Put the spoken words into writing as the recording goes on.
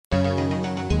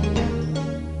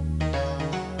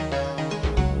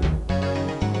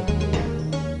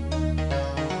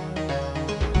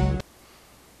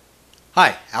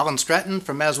Hi, Alan Stratton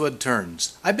from As Wood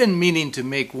Turns. I've been meaning to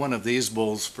make one of these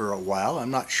bowls for a while.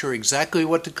 I'm not sure exactly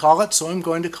what to call it, so I'm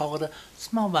going to call it a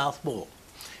smallmouth bowl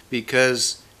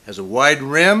because it has a wide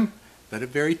rim but a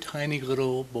very tiny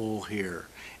little bowl here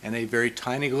and a very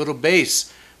tiny little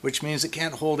base, which means it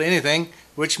can't hold anything,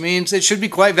 which means it should be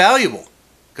quite valuable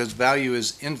because value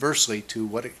is inversely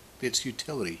to its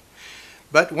utility.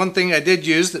 But one thing I did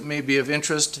use that may be of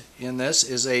interest in this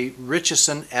is a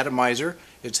Richison Atomizer.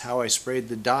 It's how I sprayed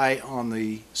the dye on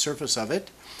the surface of it.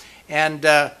 And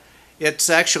it's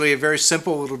actually a very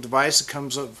simple little device. It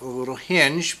comes with a little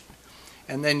hinge,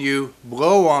 and then you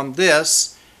blow on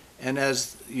this, and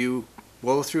as you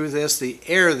blow through this, the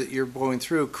air that you're blowing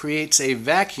through creates a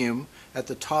vacuum at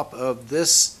the top of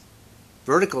this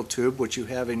vertical tube, which you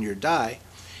have in your dye,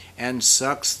 and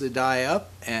sucks the dye up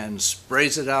and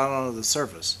sprays it out onto the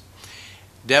surface.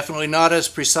 Definitely not as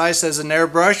precise as an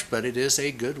airbrush, but it is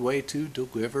a good way to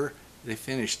deliver the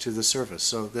finish to the surface.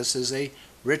 So this is a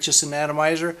Richison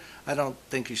Atomizer. I don't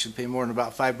think you should pay more than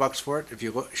about $5 for it if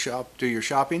you do your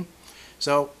shopping.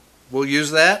 So we'll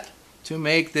use that to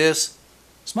make this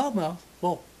smallmouth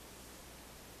bowl.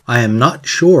 I am not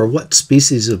sure what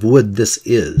species of wood this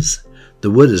is.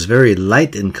 The wood is very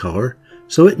light in color,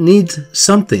 so it needs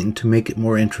something to make it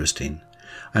more interesting.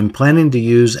 I'm planning to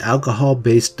use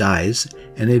alcohol-based dyes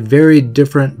and a very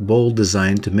different bowl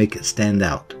design to make it stand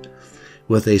out.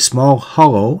 With a small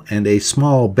hollow and a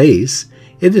small base,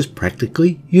 it is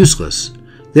practically useless.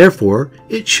 Therefore,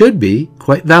 it should be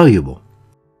quite valuable.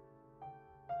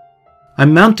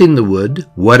 I'm mounting the wood,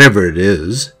 whatever it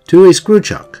is, to a screw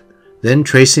chuck, then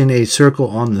tracing a circle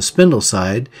on the spindle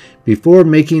side before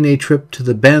making a trip to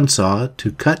the bandsaw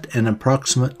to cut an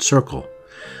approximate circle.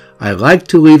 I like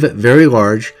to leave it very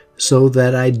large so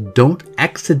that I don't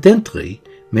accidentally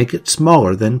make it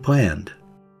smaller than planned.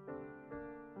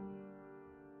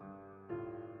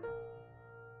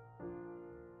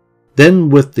 Then,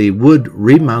 with the wood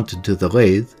remounted to the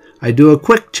lathe, I do a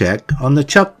quick check on the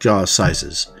chuck jaw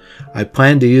sizes. I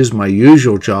plan to use my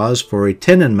usual jaws for a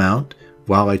tenon mount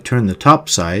while I turn the top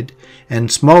side,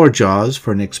 and smaller jaws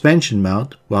for an expansion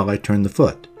mount while I turn the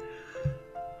foot.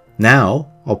 Now,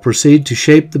 I'll proceed to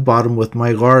shape the bottom with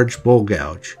my large bowl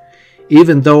gouge.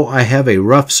 Even though I have a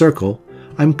rough circle,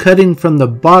 I'm cutting from the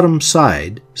bottom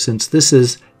side since this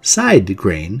is side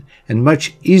grain and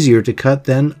much easier to cut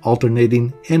than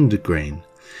alternating end grain.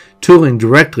 Tooling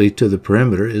directly to the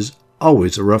perimeter is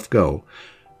always a rough go,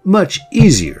 much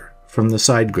easier from the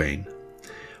side grain.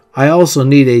 I also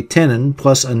need a tenon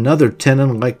plus another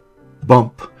tenon-like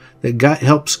bump that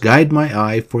helps guide my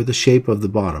eye for the shape of the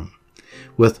bottom.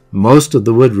 With most of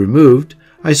the wood removed,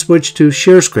 I switch to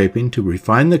shear scraping to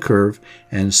refine the curve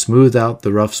and smooth out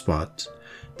the rough spots.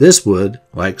 This wood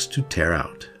likes to tear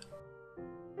out.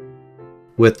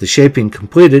 With the shaping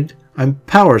completed, I'm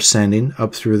power sanding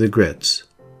up through the grits.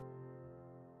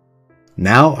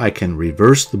 Now I can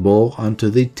reverse the bowl onto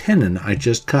the tenon I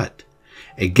just cut.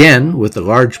 Again, with the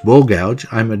large bowl gouge,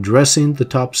 I'm addressing the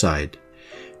top side.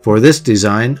 For this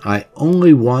design, I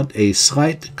only want a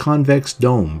slight convex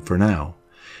dome for now.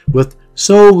 With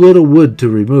so little wood to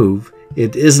remove,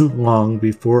 it isn't long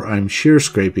before I'm shear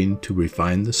scraping to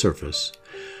refine the surface.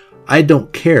 I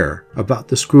don't care about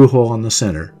the screw hole on the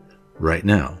center right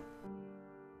now.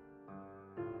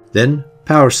 Then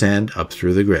power sand up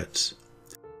through the grits.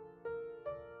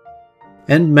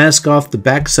 And mask off the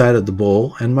back side of the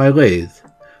bowl and my lathe.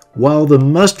 While the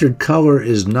mustard color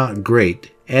is not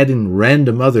great, adding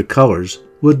random other colors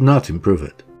would not improve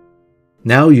it.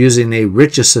 Now, using a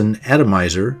Richison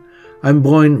Atomizer, I'm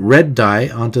blowing red dye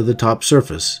onto the top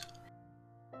surface.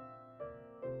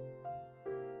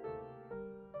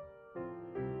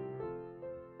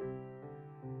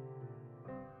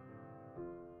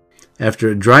 After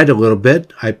it dried a little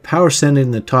bit, I power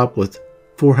sanded the top with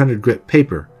 400 grit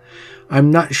paper. I'm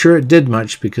not sure it did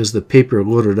much because the paper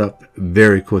loaded up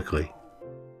very quickly.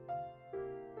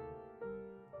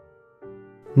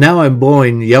 Now I'm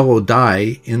blowing yellow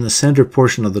dye in the center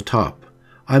portion of the top.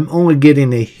 I'm only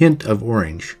getting a hint of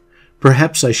orange.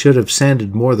 Perhaps I should have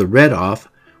sanded more of the red off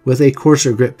with a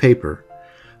coarser grit paper.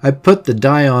 I put the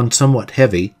dye on somewhat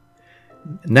heavy.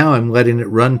 Now I'm letting it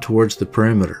run towards the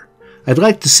perimeter. I'd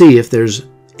like to see if there's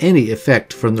any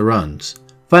effect from the runs.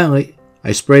 Finally,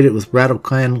 I sprayed it with rattle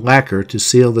lacquer to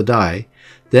seal the dye,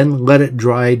 then let it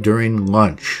dry during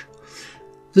lunch.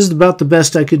 This is about the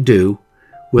best I could do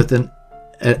with an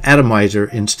atomizer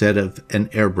instead of an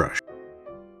airbrush.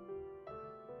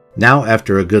 Now,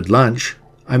 after a good lunch,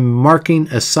 I'm marking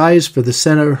a size for the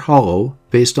center hollow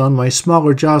based on my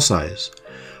smaller jaw size.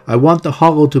 I want the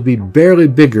hollow to be barely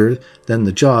bigger than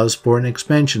the jaws for an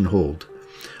expansion hold.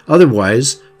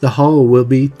 Otherwise, the hollow will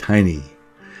be tiny.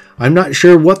 I'm not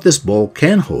sure what this bowl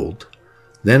can hold.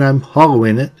 Then I'm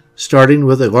hollowing it, starting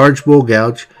with a large bowl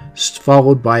gouge,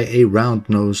 followed by a round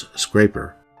nose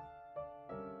scraper.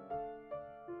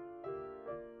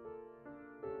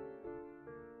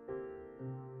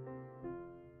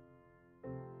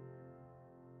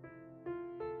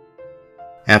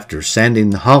 After sanding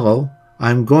the hollow,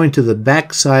 I'm going to the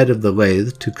back side of the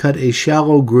lathe to cut a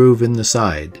shallow groove in the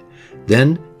side,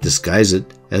 then disguise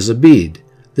it as a bead.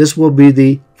 This will be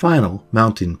the final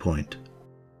mounting point.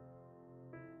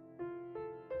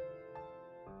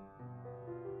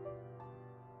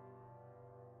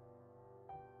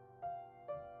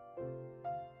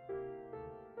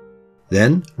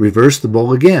 Then reverse the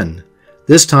bowl again,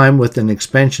 this time with an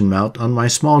expansion mount on my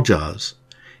small jaws.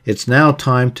 It's now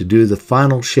time to do the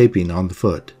final shaping on the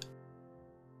foot.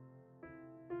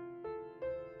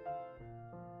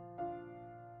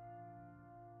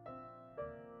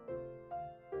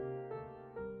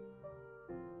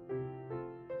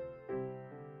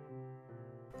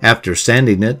 After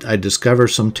sanding it, I discover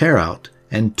some tear out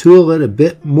and tool it a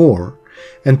bit more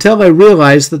until I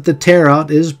realize that the tear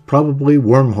out is probably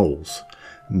wormholes.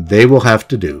 They will have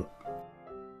to do.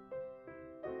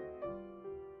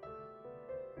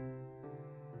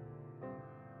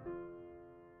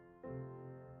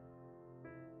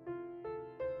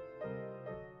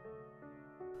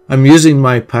 I'm using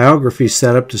my pyrography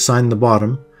setup to sign the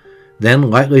bottom, then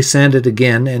lightly sand it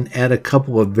again and add a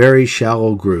couple of very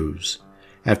shallow grooves.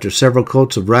 After several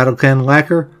coats of rattle can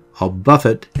lacquer, I'll buff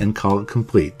it and call it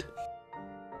complete.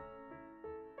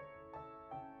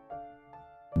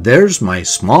 There's my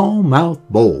small mouth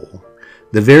bowl.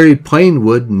 The very plain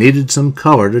wood needed some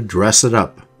color to dress it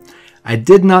up. I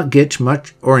did not get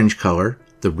much orange color.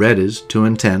 The red is too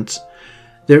intense.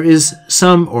 There is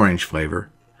some orange flavor.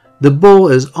 The bowl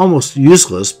is almost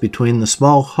useless between the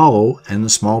small hollow and the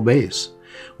small base.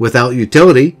 Without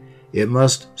utility, it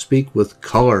must speak with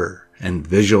color and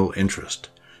visual interest.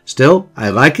 Still, I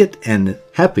like it and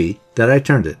happy that I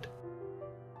turned it.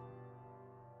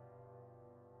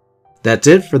 That's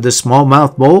it for this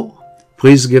smallmouth bowl.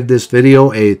 Please give this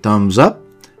video a thumbs up,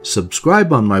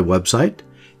 subscribe on my website,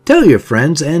 tell your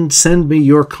friends, and send me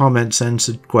your comments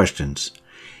and questions.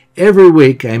 Every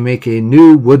week I make a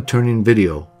new wood turning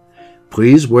video.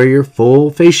 Please wear your full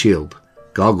face shield.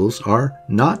 Goggles are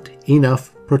not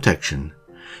enough protection.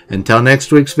 Until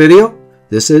next week's video,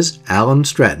 this is Alan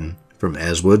Stratton from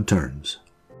As Wood Turns.